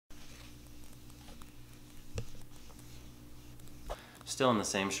Still in the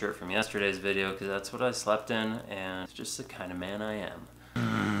same shirt from yesterday's video because that's what I slept in, and it's just the kind of man I am.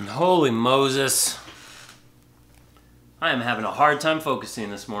 Holy Moses. I am having a hard time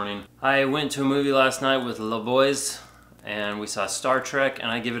focusing this morning. I went to a movie last night with the boys, and we saw Star Trek, and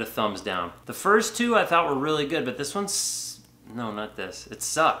I give it a thumbs down. The first two I thought were really good, but this one's... no, not this. It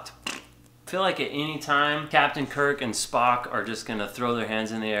sucked. I feel like at any time, Captain Kirk and Spock are just gonna throw their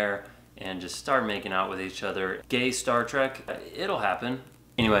hands in the air and just start making out with each other. Gay Star Trek, it'll happen.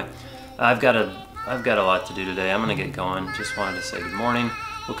 Anyway, I've got a lot to do today. I'm gonna get going. Just wanted to say good morning.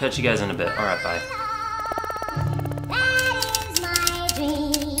 We'll catch you guys in a bit. All right, bye.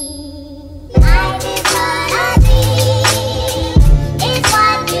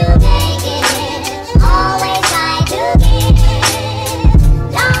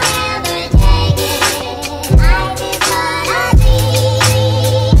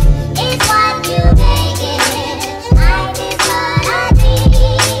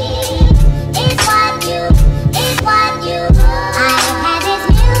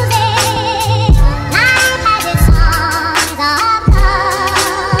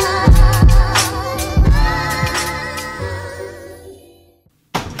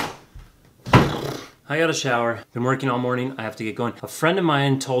 I got a shower, been working all morning, I have to get going. A friend of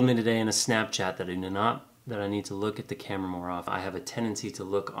mine told me today in a Snapchat that I need to look at the camera more often. I have a tendency to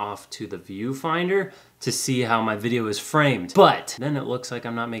look off to the viewfinder to see how my video is framed. But then it looks like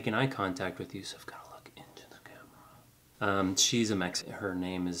I'm not making eye contact with you, so I've got to look into the camera. She's a Mexican. Her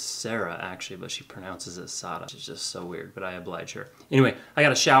name is Sarah, actually, but she pronounces it Sada. It's just so weird, but I oblige her. Anyway, I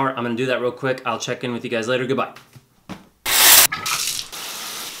got a shower. I'm gonna do that real quick. I'll check in with you guys later. Goodbye.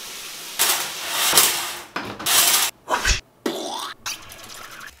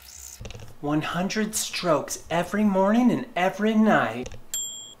 100 strokes every morning and every night.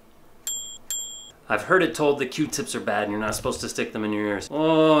 I've heard it told that Q-tips are bad and you're not supposed to stick them in your ears.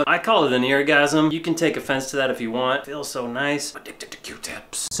 Oh, I call it an eargasm. You can take offense to that if you want. It feels so nice. Addicted to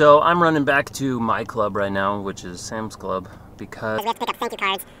Q-tips. So I'm running back to my club right now, which is Sam's Club, because we have to pick up thank you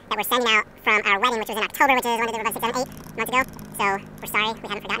cards that we're sending out from our wedding, which was in October, which is 1, 2, 3, 4, 5, 6, 7, 8 months ago. So we're sorry, we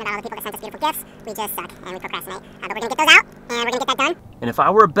haven't forgotten about all the people that sent us beautiful gifts. We just suck and we procrastinate. But we're gonna get those out and we're gonna get that done. And if I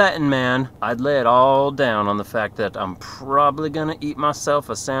were a betting man, I'd lay it all down on the fact that I'm probably gonna eat myself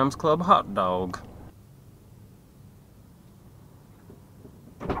a Sam's Club hot dog.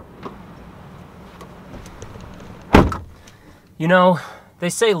 You know, they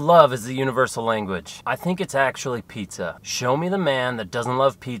say love is the universal language. I think it's actually pizza. Show me the man that doesn't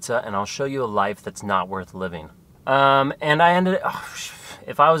love pizza and I'll show you a life that's not worth living. And I ended up,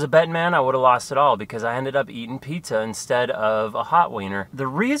 if I was a betting man, I would have lost it all because I ended up eating pizza instead of a hot wiener. The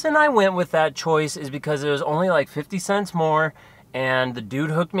reason I went with that choice is because it was only like 50 cents more and the dude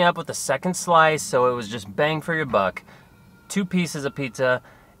hooked me up with a second slice, so it was just bang for your buck. 2 pieces of pizza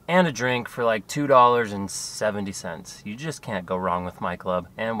and a drink for like $2.70. You just can't go wrong with my club,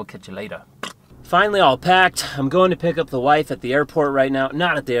 and we'll catch you later. Finally all packed. I'm going to pick up the wife at the airport right now.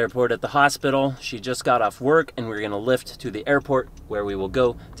 Not at the airport, at the hospital. She just got off work and we're gonna lift to the airport where we will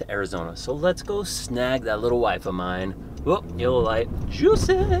go to Arizona. So let's go snag that little wife of mine. Whoop, yellow light, juice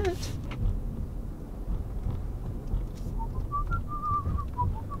it.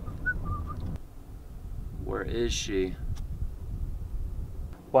 Where is she?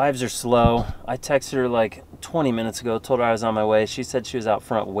 Wives are slow. I texted her like 20 minutes ago, told her I was on my way. She said she was out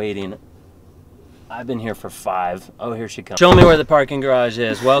front waiting. I've been here for 5. Oh, here she comes. Show me where the parking garage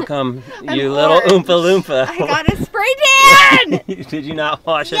is. Welcome, you little Oompa Loompa. I got a spray tan! Did you not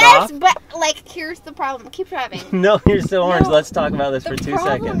wash it off? Yes, but like, here's the problem. Keep driving. No, you're so orange. No, let's talk about this for 2 seconds. The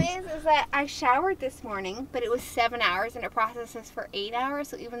problem is that I showered this morning, but it was 7 hours and it processes for 8 hours.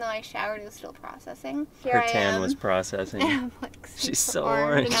 So even though I showered, it was still processing. Here Her tan was processing. And I'm like, she's so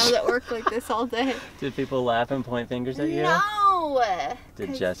orange. And I was at work like this all day. Did people laugh and point fingers at you? No.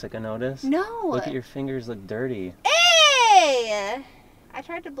 Did Jessica notice? No. Look at your fingers, look dirty. Hey! I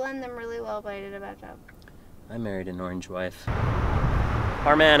tried to blend them really well, but I did a bad job. I married an orange wife.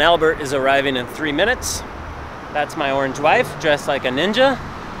 Our man Albert is arriving in 3 minutes. That's my orange wife, dressed like a ninja.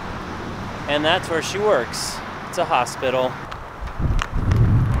 And that's where she works. It's a hospital.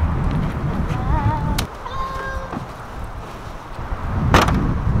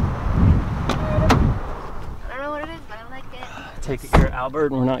 I don't know what it is, but I like it. Take it you're Albert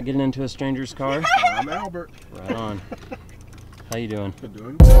and we're not getting into a stranger's car. I'm Albert. Right on. How you doing? Good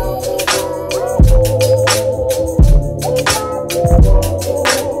doing.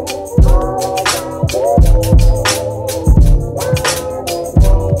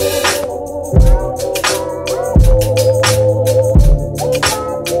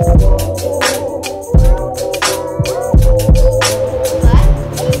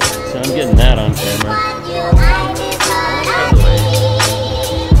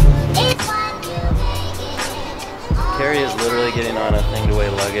 Carrie is literally getting on a thing to weigh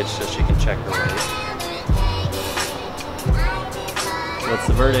luggage so she can check her weight. What's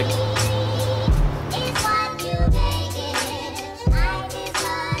the verdict?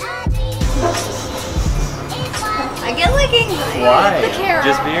 I get like anxiety. Why? The camera.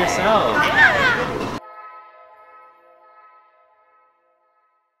 Just be yourself.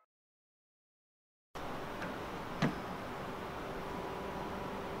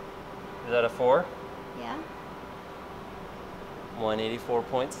 Is that a 4? Yeah.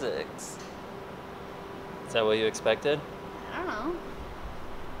 184.6. Is that what you expected? I don't know.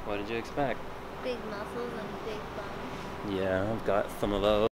 What did you expect? Big muscles and big bum. Yeah, I've got some of those.